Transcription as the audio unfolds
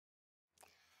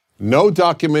No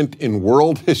document in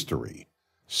world history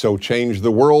so changed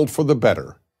the world for the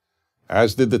better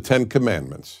as did the Ten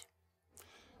Commandments.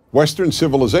 Western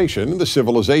civilization, the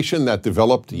civilization that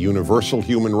developed universal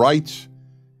human rights,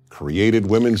 created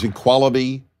women's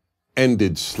equality,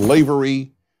 ended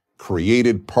slavery,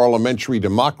 created parliamentary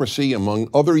democracy, among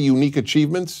other unique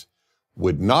achievements,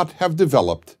 would not have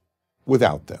developed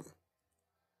without them.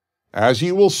 As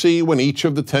you will see when each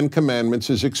of the Ten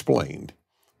Commandments is explained,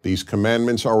 these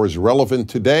commandments are as relevant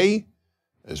today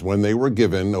as when they were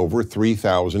given over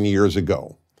 3,000 years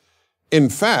ago. In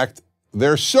fact,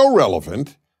 they're so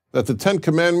relevant that the Ten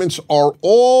Commandments are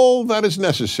all that is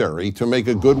necessary to make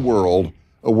a good world,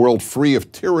 a world free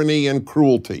of tyranny and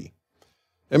cruelty.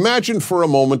 Imagine for a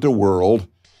moment a world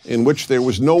in which there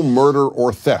was no murder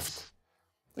or theft.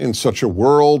 In such a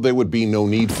world, there would be no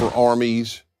need for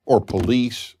armies or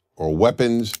police or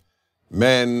weapons.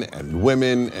 Men and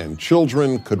women and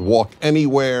children could walk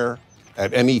anywhere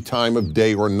at any time of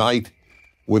day or night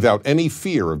without any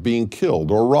fear of being killed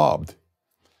or robbed.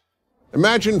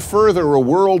 Imagine further a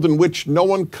world in which no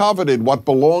one coveted what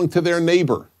belonged to their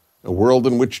neighbor, a world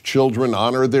in which children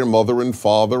honored their mother and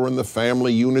father and the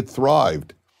family unit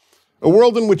thrived, a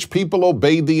world in which people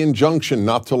obeyed the injunction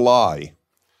not to lie.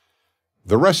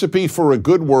 The recipe for a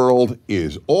good world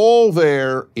is all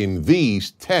there in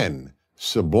these 10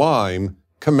 sublime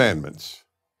commandments.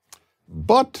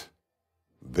 But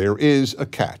there is a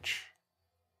catch.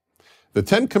 The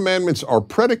Ten Commandments are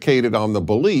predicated on the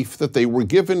belief that they were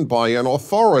given by an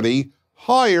authority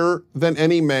higher than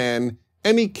any man,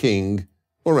 any king,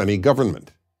 or any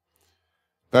government.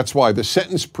 That's why the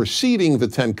sentence preceding the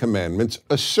Ten Commandments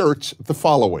asserts the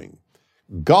following: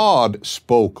 God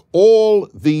spoke all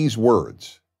these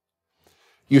words.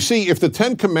 You see, if the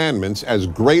Ten Commandments, as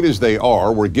great as they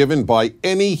are, were given by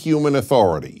any human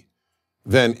authority,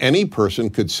 then any person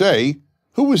could say,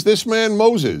 "Who is this man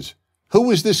Moses? Who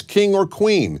is this king or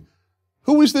queen?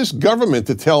 Who is this government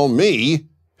to tell me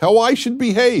how I should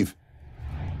behave?"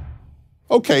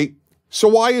 Okay, so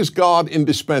why is God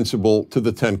indispensable to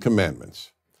the Ten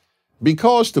Commandments?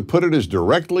 Because, to put it as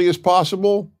directly as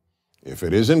possible, if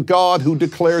it isn't God who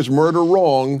declares murder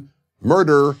wrong,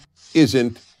 murder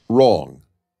isn't wrong.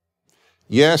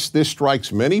 Yes, this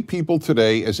strikes many people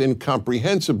today as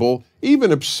incomprehensible,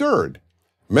 even absurd.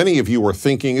 Many of you are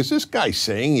thinking, is this guy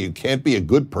saying you can't be a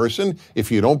good person if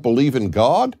you don't believe in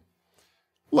God?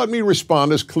 Let me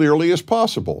respond as clearly as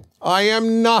possible. I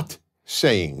am not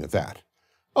saying that.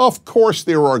 Of course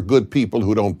there are good people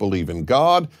who don't believe in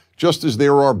God, just as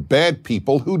there are bad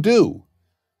people who do.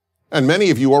 And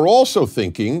many of you are also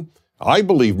thinking, I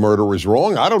believe murder is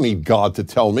wrong, I don't need God to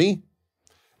tell me.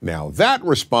 Now that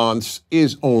response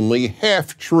is only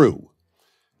half true.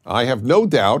 I have no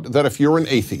doubt that if you're an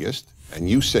atheist, and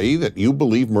you say that you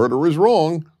believe murder is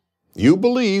wrong, you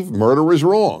believe murder is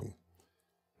wrong.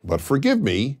 But forgive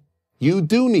me, you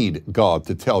do need God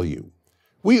to tell you.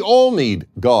 We all need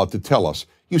God to tell us.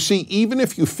 You see, even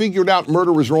if you figured out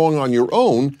murder is wrong on your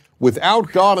own,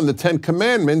 without God and the Ten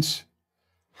Commandments,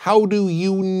 how do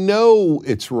you know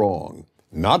it's wrong?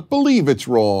 Not believe it's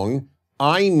wrong,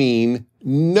 I mean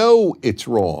know it's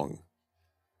wrong.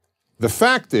 The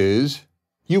fact is,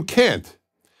 you can't.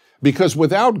 Because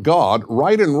without God,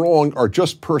 right and wrong are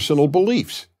just personal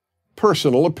beliefs,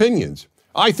 personal opinions.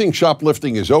 I think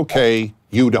shoplifting is okay,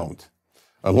 you don't.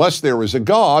 Unless there is a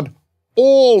God,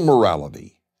 all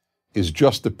morality is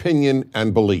just opinion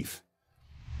and belief.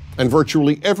 And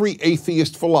virtually every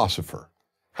atheist philosopher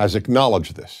has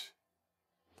acknowledged this.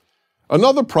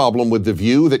 Another problem with the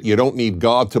view that you don't need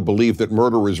God to believe that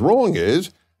murder is wrong is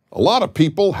a lot of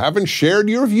people haven't shared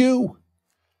your view.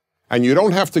 And you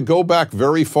don't have to go back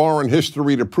very far in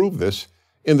history to prove this.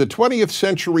 In the 20th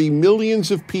century,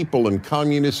 millions of people in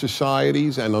communist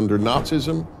societies and under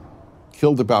Nazism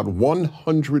killed about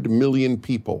 100 million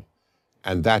people.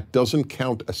 And that doesn't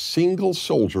count a single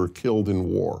soldier killed in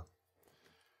war.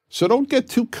 So don't get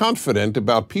too confident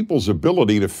about people's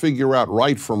ability to figure out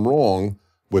right from wrong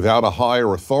without a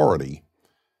higher authority.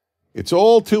 It's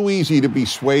all too easy to be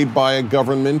swayed by a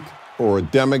government or a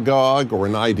demagogue or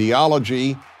an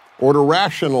ideology, or to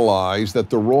rationalize that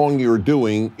the wrong you're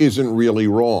doing isn't really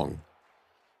wrong.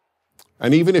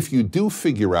 And even if you do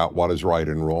figure out what is right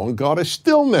and wrong, God is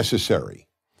still necessary.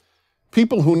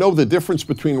 People who know the difference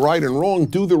between right and wrong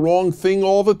do the wrong thing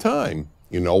all the time.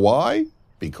 You know why?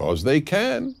 Because they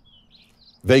can.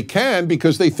 They can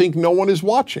because they think no one is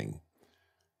watching.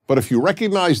 But if you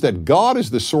recognize that God is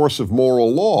the source of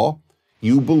moral law,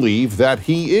 you believe that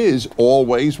He is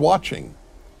always watching.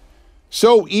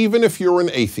 So even if you're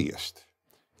an atheist,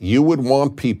 you would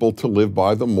want people to live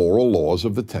by the moral laws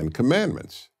of the Ten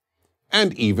Commandments.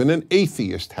 and even an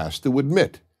atheist has to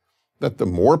admit that the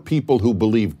more people who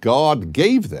believe God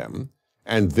gave them,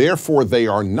 and therefore they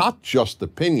are not just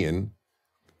opinion,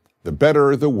 the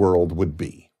better the world would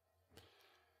be.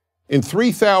 In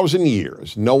 3,000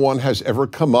 years, no one has ever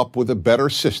come up with a better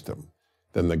system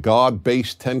than the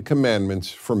God-based 10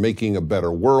 Commandments for making a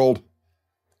better world,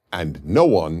 and no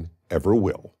one ever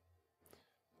will.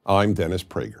 I'm Dennis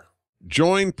Prager.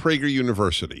 Join Prager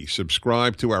University,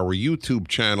 subscribe to our YouTube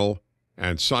channel,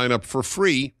 and sign up for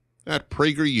free at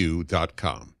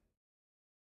prageru.com.